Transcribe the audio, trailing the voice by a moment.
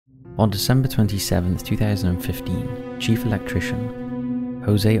On December 27, 2015, Chief Electrician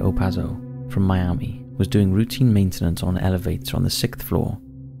Jose Opazo from Miami was doing routine maintenance on an elevator on the 6th floor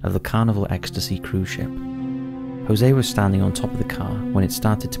of the Carnival Ecstasy Cruise Ship. Jose was standing on top of the car when it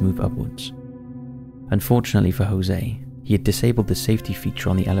started to move upwards. Unfortunately for Jose, he had disabled the safety feature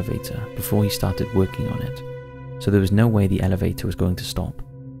on the elevator before he started working on it, so there was no way the elevator was going to stop.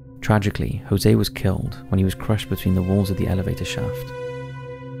 Tragically, Jose was killed when he was crushed between the walls of the elevator shaft.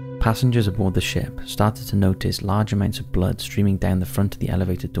 Passengers aboard the ship started to notice large amounts of blood streaming down the front of the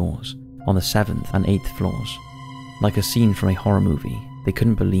elevator doors on the 7th and 8th floors. Like a scene from a horror movie, they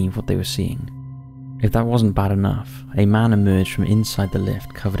couldn't believe what they were seeing. If that wasn't bad enough, a man emerged from inside the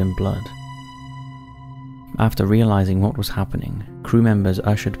lift covered in blood. After realizing what was happening, crew members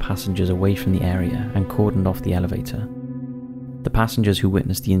ushered passengers away from the area and cordoned off the elevator. The passengers who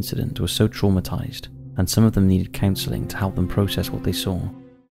witnessed the incident were so traumatized, and some of them needed counseling to help them process what they saw.